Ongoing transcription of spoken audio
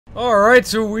Alright,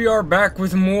 so we are back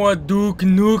with more Duke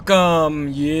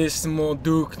Nukem. Yes, more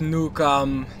Duke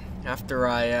Nukem. After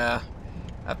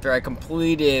I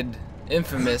completed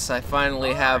Infamous, I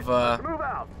finally have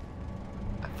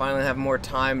more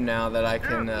time now that I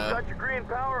can got your green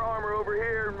power armor over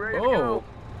here and ready to oh. go.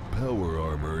 Power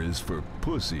armor is for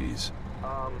pussies.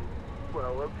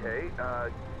 Well, okay.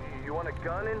 You want a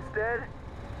gun instead?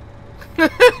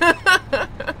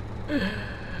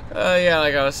 Yeah,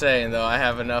 like I was saying though, I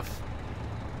have enough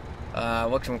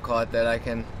whatchamacallit that I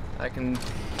can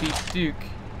beat Duke.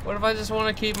 What if I just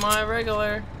want to keep my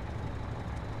regular?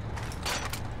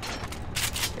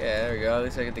 Yeah, there we go. At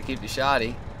least I get to keep the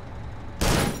shotty.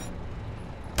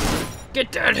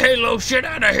 Get that Halo shit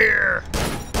out of here!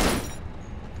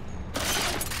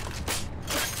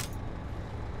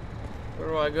 Where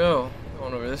do I go?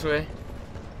 Going over this way?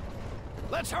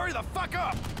 Let's hurry the fuck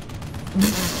up!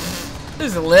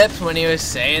 His lips when he was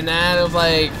saying that, it was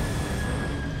like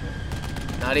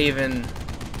not even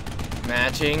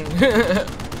matching.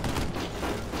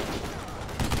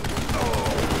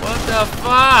 What the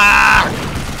fuck?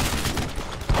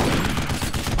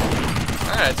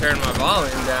 I gotta turn my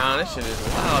volume down. This shit is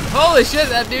loud. Holy shit,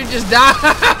 that dude just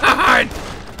died!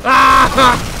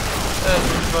 Ah! That's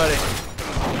funny.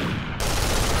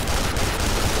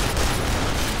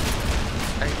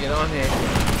 I can get on here.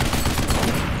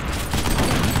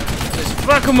 Just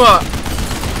fuck him up.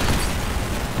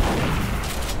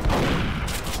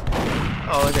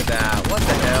 Oh, look at that. What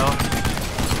the hell?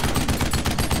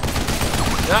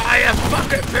 Ah, you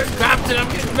fucking pig captain. I'm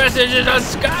getting messages on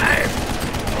Skype.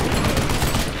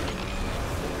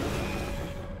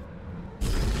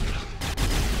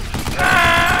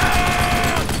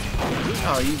 Ah!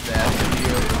 Oh, you bastard,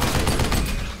 you.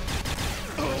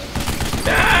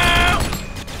 No!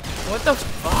 What the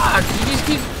fuck? You just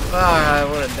keep... Ah,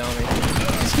 what a dummy.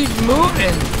 Just keep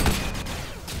moving.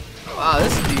 Wow,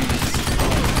 this dude is...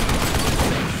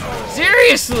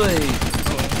 Seriously!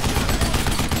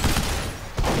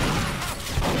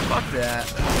 Fuck that.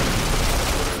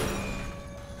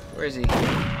 Where is he?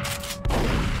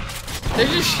 They're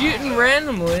just shooting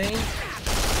randomly.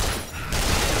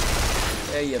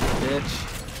 Yeah, you bitch.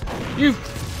 You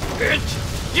bitch!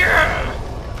 Yeah!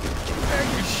 Bag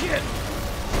your shit.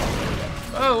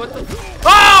 Oh, what the...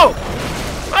 Oh!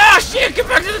 Oh, shit! Get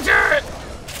back to the turret!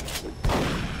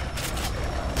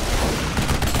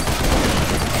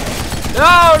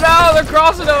 No, no! They're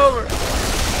crossing over!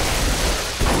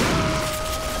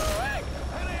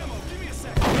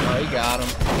 Oh, he got him.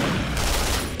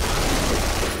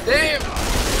 Damn!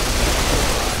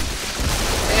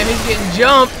 Damn, he's getting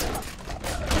jumped!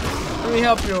 Let me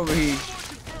help you over here.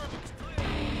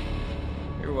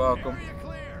 You're welcome.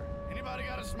 Anybody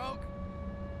got a smoke?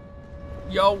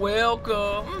 You're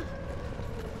welcome.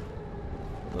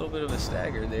 A little bit of a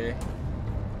stagger there.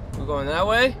 We're going that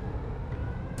way?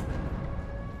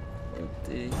 What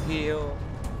the hell?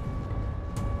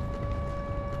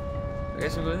 I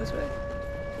guess we'll go this way?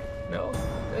 No.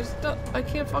 There's no, I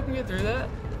can't fucking get through that.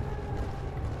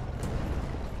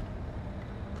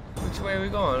 Which way are we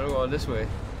going? We're going this way.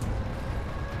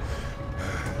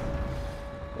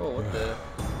 Oh, what the?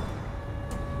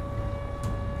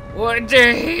 What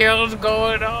the hell's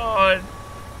going on?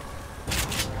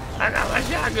 I got my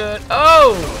shotgun.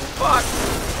 Oh, fuck.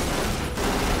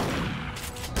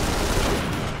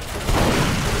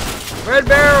 Red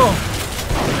barrel.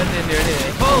 That didn't do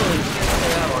anything. Holy shit, look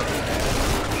at that one.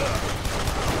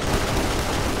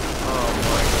 Oh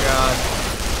my god.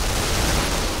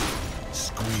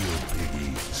 Squeal,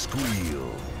 piggy,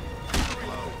 squeal.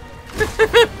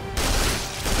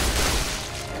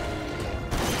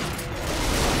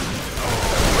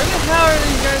 How are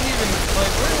these guys even,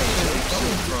 like, where are they even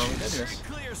coming from? Goodness.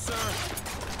 Clear, sir.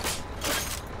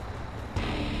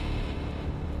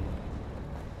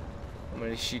 I'm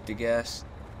gonna shoot the gas.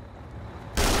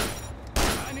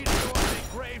 I need to go update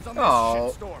Graves on this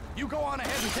shitstorm. You go on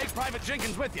ahead and take Private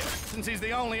Jenkins with you, since he's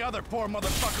the only other poor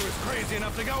motherfucker who's crazy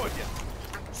enough to go with you.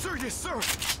 Sir, yes, sir.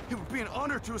 It would be an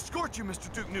honor to escort you, Mr.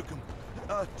 Duke Nukem.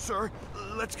 Sir,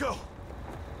 let's go.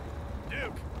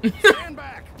 Duke, stand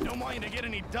back. Don't want you to get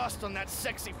any dust on that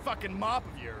sexy fucking mop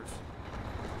of yours.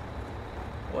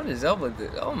 What is up with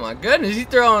this? Oh my goodness, he's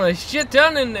throwing a shit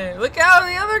ton in there. Look out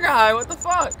the other guy. What the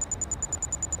fuck?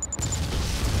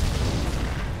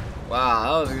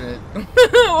 Wow, that was good.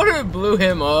 What if it blew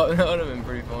him up? That would have been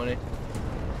pretty funny.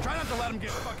 Try not to let him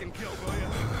get fucking killed, will you?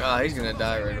 Ah, he's gonna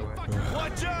die right away.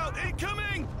 Watch out!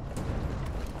 Incoming!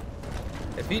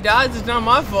 If he dies, it's not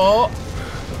my fault.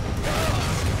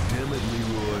 Damn it,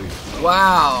 Leroy.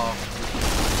 Wow.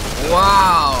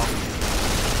 Wow.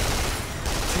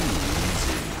 Too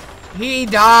easy. He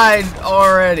died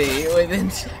already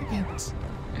within seconds.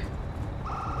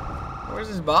 Where's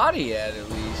his body at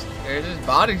least? There's his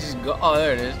body just go. Oh,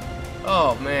 there it is.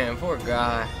 Oh man, poor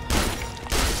guy.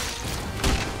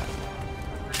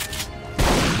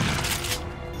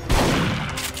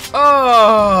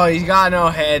 Oh, he's got no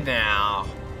head now.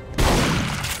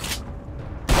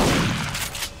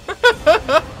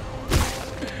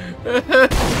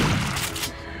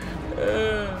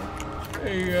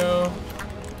 There you go.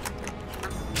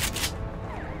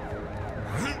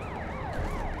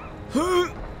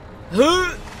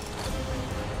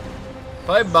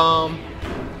 Pipe bomb.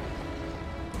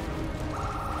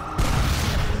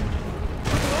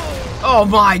 Oh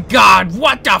my god,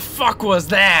 what the fuck was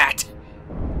that?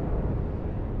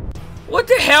 What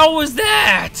the hell was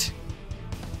that?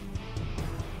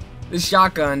 The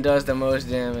shotgun does the most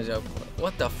damage up.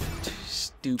 What the f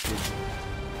stupid.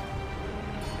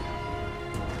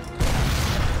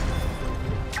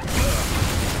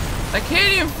 I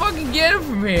can't even fucking get him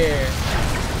from here.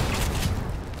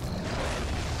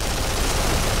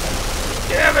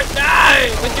 Damn it, die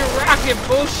with your rocket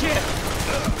bullshit.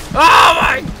 Oh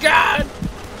my god.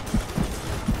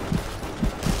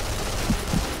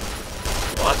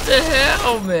 What the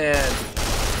hell, man?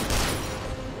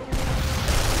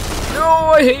 No,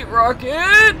 I hate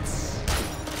rockets.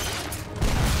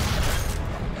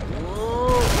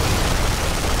 Whoa.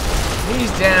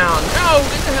 He's down. No,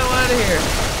 get the hell out of here.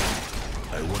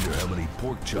 I wonder how many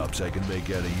pork chops I can make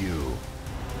out of you.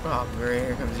 Oh great,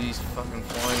 here comes these fucking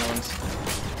flying ones.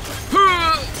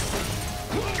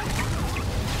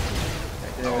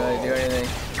 That didn't really do anything.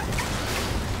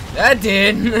 That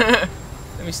did!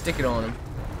 Let me stick it on him.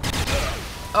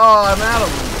 Oh, I'm out of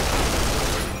them.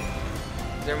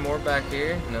 Is there more back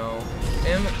here? No.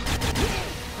 Damn it.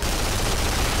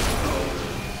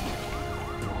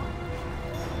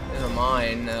 There's a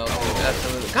mine now.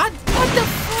 Absolutely. God, what the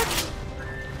fuck?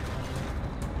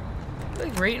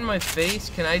 Like right in my face.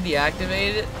 Can I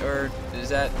deactivate it, or is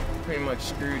that pretty much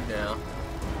screwed now?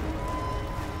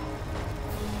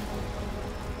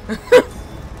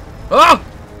 Oh!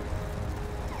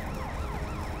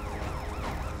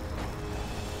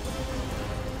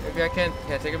 Maybe I can't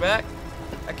take it back.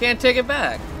 I can't take it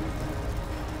back.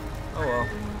 Oh well.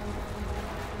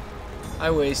 I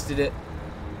wasted it.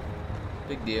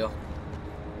 Big deal.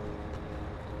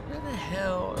 Where the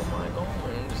hell am I going?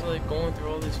 I'm just like going through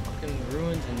all these fucking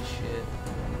ruins and shit.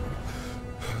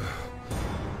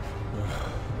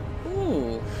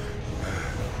 Ooh.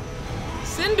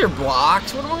 Cinder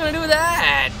blocks? What am I gonna do with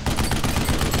that?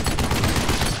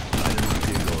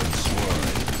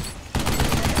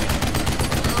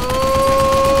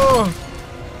 Oh!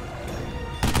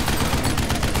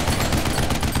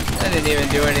 That didn't even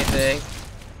do anything.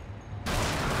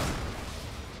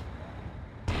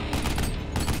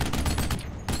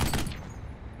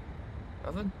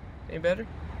 Nothing? Any better?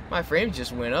 My frames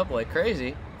just went up like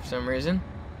crazy for some reason.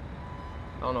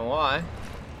 I don't know why.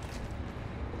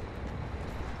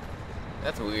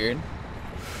 That's weird.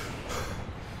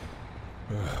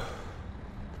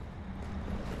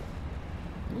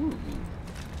 Ooh.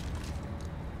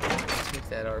 Take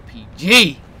that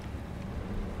RPG.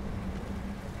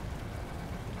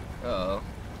 Uh-oh.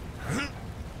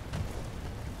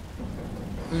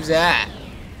 Who's that?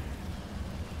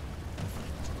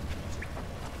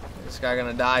 This guy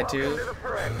gonna die too?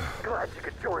 Glad you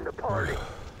could join the party.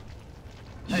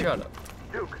 Shut up.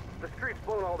 Duke, the street's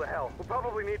blown all to hell. We'll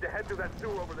probably need to head through that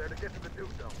sewer over there to get to the Duke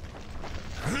Dome.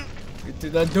 Get to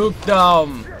the Duke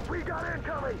Dome. Shit, we got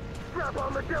incoming! Strap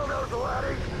on the dildos,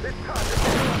 laddies! It's time to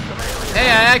get off some aliens. Hey,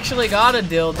 I actually got a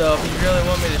dildo if you really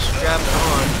want me to strap it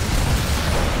on.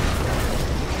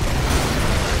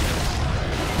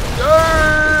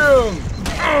 Damn!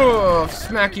 Oh,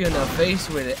 smack you in the face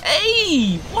with it.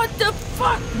 Hey! What the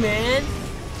fuck, man?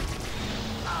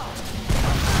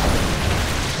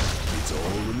 It's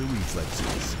all in the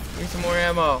reflexes. Need some more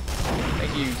ammo.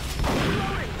 Thank you.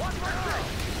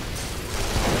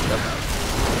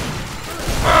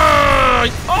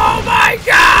 Oh my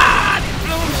god! It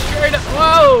blew him straight up.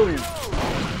 Whoa!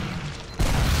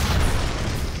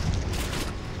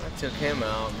 I took him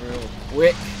out real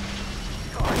quick.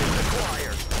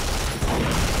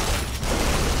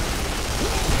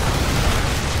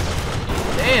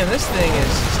 Damn, this thing is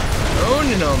just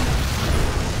owning them.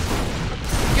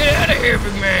 Get out of here,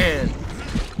 big man!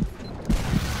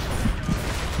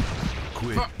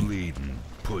 Quit bleeding,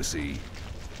 pussy.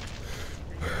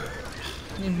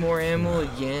 Need more ammo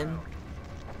again.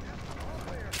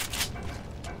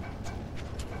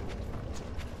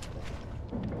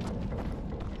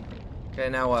 Okay,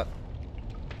 now what?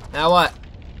 Now what?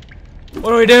 What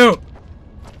do we do?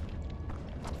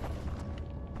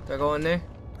 Do I go in there?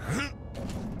 I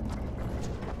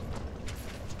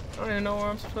don't even know where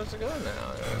I'm supposed to go now. I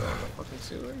don't go in the fucking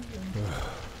sewer.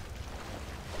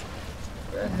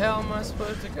 Where the hell am I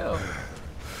supposed to go?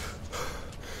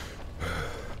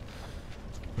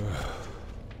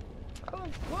 Oh,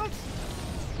 what?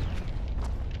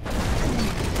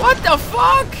 What the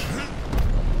fuck?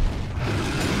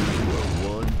 You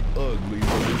are one ugly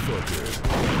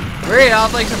motherfucker. Great, I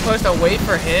was like supposed to wait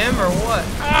for him or what?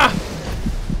 Ah!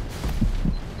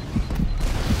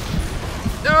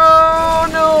 No,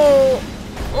 no!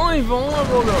 Only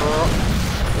vulnerable to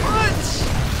what?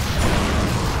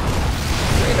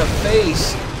 In the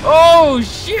face. Oh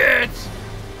shit!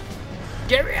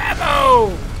 Give me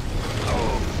ammo!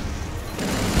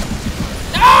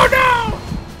 No, no!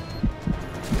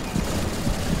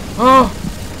 Oh,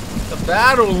 the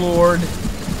Battle Lord.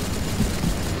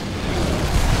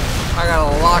 I got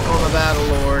a lock on the Battle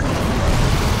Lord.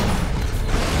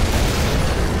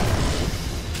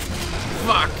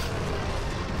 Fuck.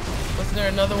 Wasn't there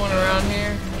another one around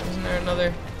here? Wasn't there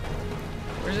another?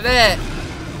 Where's it at?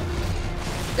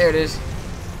 There it is.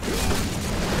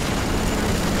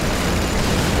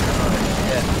 Oh,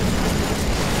 shit.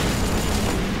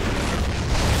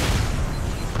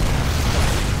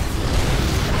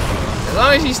 As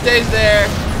long as he stays there,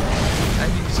 I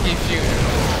can just keep shooting.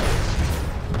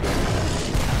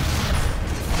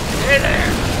 Stay there.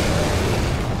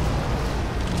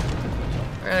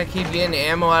 I gotta keep getting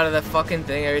ammo out of the fucking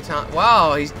thing every time.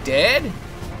 Wow, he's dead?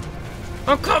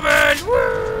 I'm coming! Woo!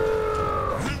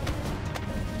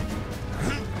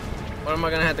 What am I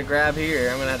gonna have to grab here?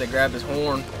 I'm gonna have to grab his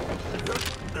horn.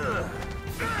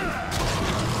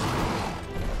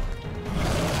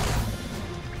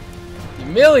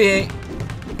 Humiliate!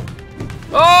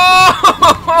 Oh!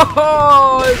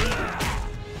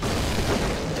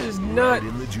 It's nut.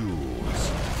 In the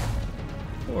jewels.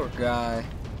 Poor guy.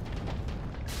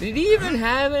 Did he even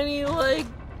have any, like,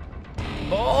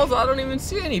 balls? I don't even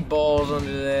see any balls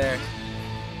under there.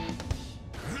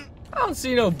 I don't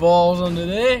see no balls under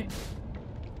there.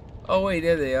 Oh, wait,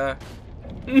 there they are.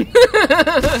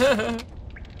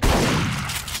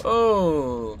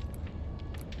 Oh.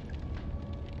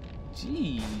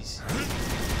 Jeez.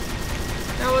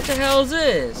 Now what the hell is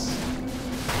this?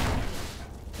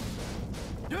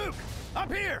 Duke,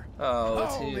 up here! Oh,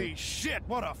 it's holy here. shit,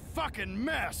 what a fucking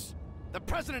mess! The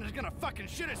president is gonna fucking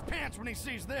shit his pants when he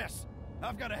sees this.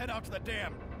 I've gotta head out to the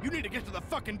dam. You need to get to the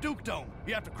fucking Duke Dome.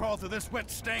 You have to crawl through this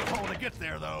wet stank hole to get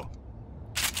there, though.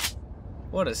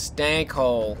 What a stank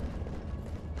hole.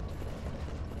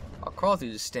 I'll crawl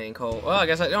through the stank hole. Well, I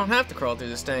guess I don't have to crawl through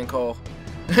the stank hole.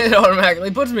 It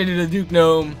automatically puts me to the Duke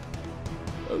Dome.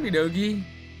 Okie dokie.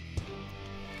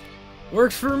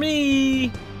 Works for me.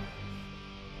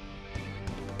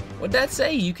 What'd that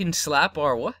say? You can slap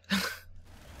our what?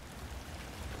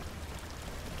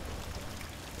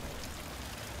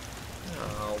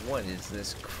 Oh, what is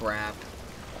this crap?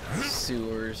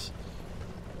 Sewers.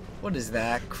 What is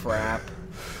that crap?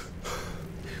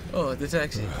 Oh, the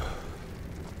taxi.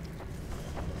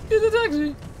 Get the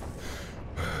taxi.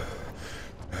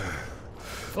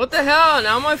 What the hell?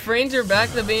 Now my frames are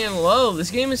back to being low.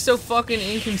 This game is so fucking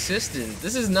inconsistent.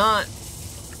 This is not...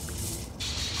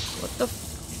 What the f...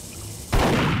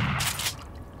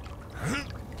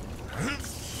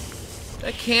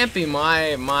 That can't be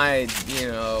my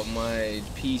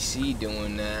PC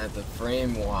doing that, the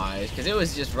frame-wise. Because it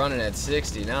was just running at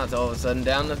 60. Now it's all of a sudden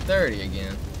down to 30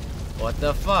 again. What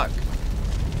the fuck?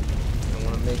 I don't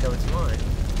want to make up its mind.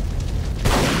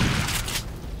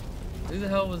 Who the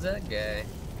hell was that guy?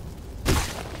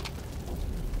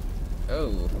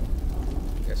 Oh.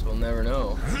 Guess we'll never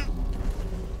know.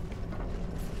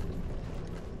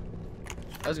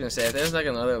 I was gonna say, if there's like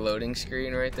another loading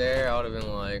screen right there, I would have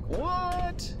been like,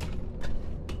 what?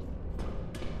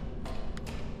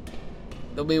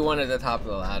 There'll be one at the top of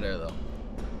the ladder, though.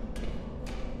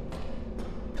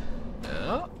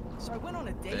 Oh. So I went on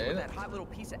a date with that hot little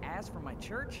piece of ass from my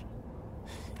church.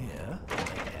 Yeah,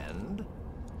 and?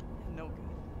 No good.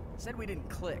 Said we didn't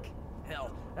click.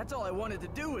 Hell, that's all I wanted to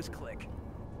do was click.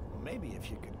 Maybe if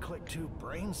you could click two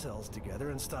brain cells together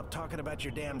and stop talking about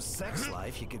your damn sex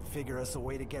life, you could figure us a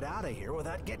way to get out of here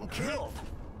without getting killed.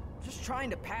 Just trying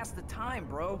to pass the time,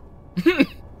 bro.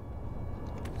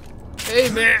 Hey,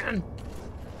 man.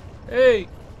 Hey.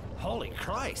 Holy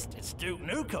Christ, it's Duke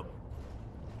Nukem.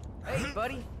 Hey,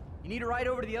 buddy. You need a ride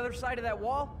over to the other side of that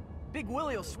wall? Big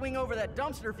Willie will swing over that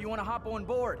dumpster if you want to hop on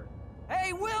board.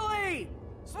 Hey, Willie!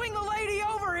 Swing the lady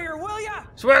over here, will ya?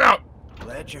 Sweat out.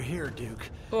 Glad you're here,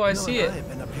 Duke. Oh, I Bill see and it. I have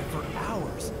been up here for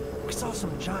hours. We saw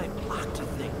some giant octa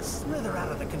things slither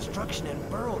out of the construction and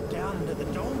burrow down into the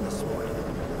dome this morning.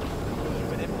 I've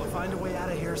been able to find a way out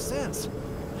of here since.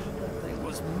 That thing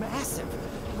was massive.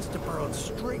 Must have burrowed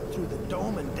straight through the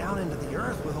dome and down into the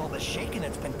earth with all the shaking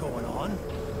that's been going on.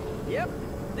 Yep.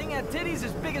 Thing had titties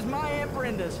as big as my Aunt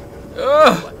Brenda's.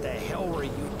 Ugh. What the hell were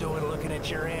you doing looking at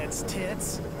your aunt's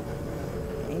tits?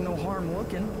 Ain't no harm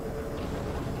looking.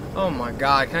 Oh my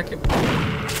god, can I get...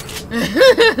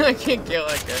 I can't get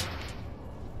like that.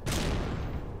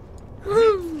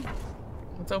 Woo!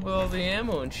 What's up with all the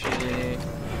ammo and shit in here?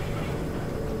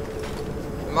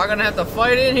 Am I gonna have to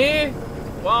fight in here?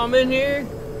 While I'm in here?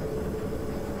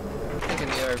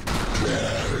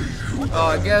 Oh,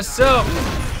 I guess so.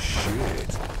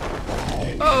 Shit.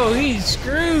 Oh, he's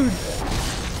screwed.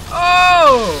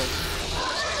 Oh!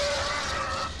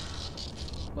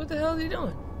 What the hell is he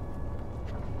doing?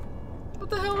 What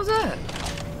the hell was that?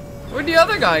 Where'd the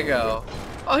other guy go?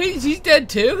 Oh, he's dead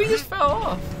too? He just fell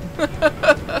off.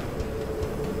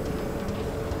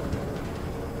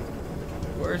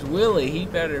 Where's Willie? He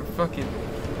better fucking...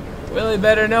 Willie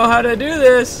better know how to do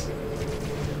this.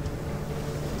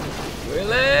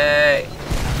 Willie!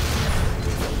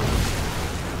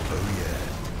 Oh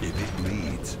yeah. If it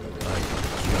bleeds, I can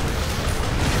kill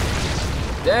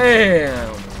it.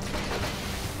 Damn!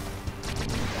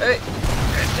 Hey!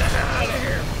 Get that out of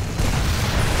here!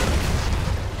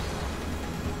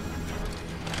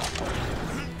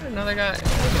 Another guy.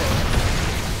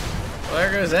 Well,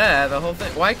 there goes that. The whole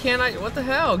thing. Why can't I? What the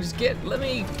hell? Just let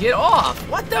me get off.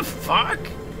 What the fuck?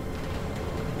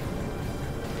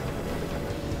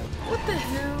 What the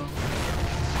hell?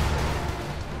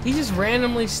 He's just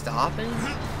randomly stopping?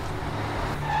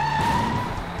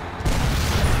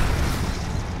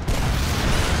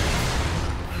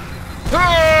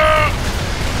 Ah!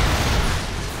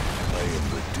 I am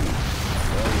the Duke.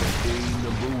 I am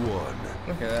 #1.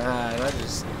 Look at that. I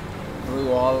just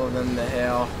blew all of them to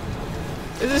hell.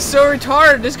 This is so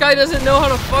retarded. This guy doesn't know how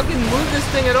to fucking move this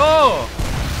thing at all.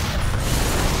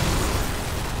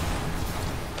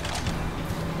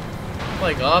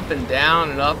 Like up and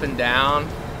down and up and down.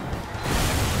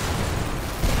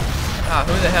 Ah,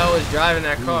 who the hell is driving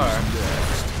that car?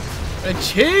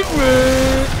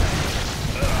 Achievement!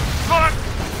 Fuck!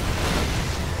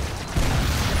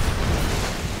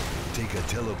 Take a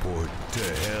teleport to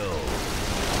hell.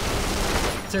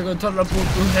 Take a teleport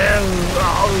to hell.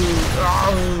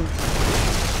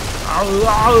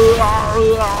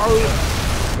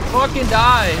 Fucking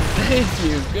die. Thank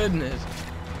you. Goodness.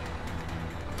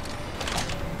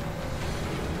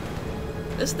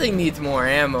 This thing needs more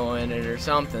ammo in it or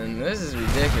something. This is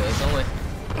ridiculous. Only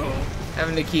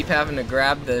having to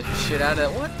grab the shit out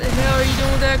of it. What the hell are you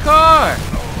doing with that car?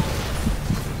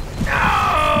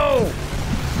 No!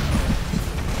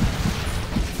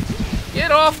 Get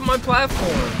off my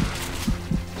platform.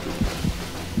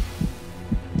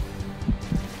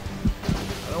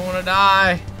 I don't want to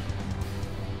die.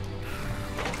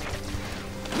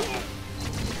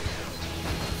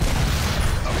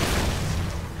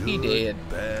 He did.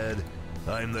 Bad.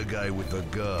 I'm the guy with the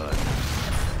gun.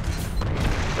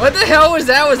 What the hell was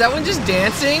that? Was that one just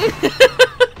dancing?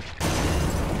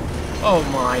 Oh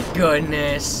my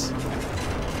goodness.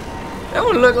 That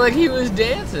one looked like he was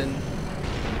dancing.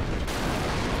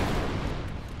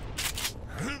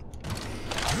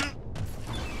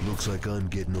 Looks like I'm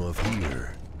getting off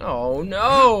here. Oh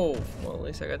no! Well, at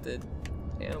least I got the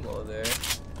ammo there.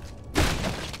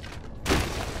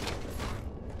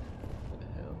 What the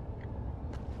hell?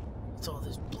 What's all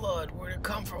this blood? Where'd it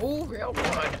come from? Oh, real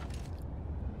blood!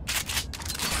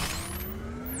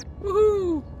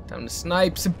 Woohoo! Time to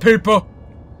snipe some people!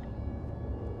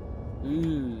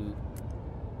 Ooh.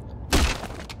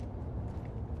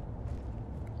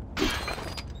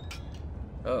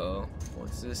 Uh-oh.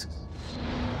 What's this?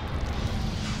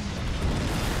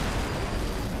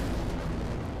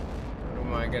 What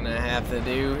am I gonna have to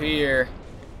do here?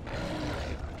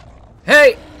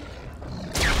 Hey!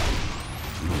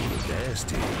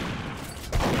 Nasty.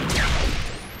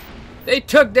 They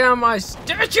took down my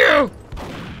statue!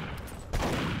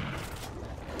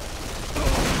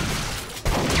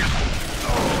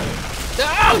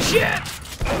 Oh shit!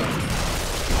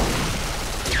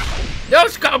 No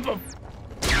scope him!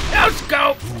 No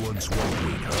scope! Who wants one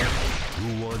meat, huh?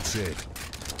 Who wants it?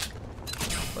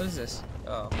 What is this?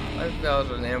 Oh, I thought that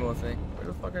was an ammo thing. Where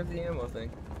the fuck is the ammo thing?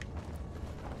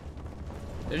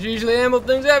 There's usually ammo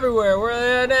things everywhere. Where are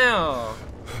they at now?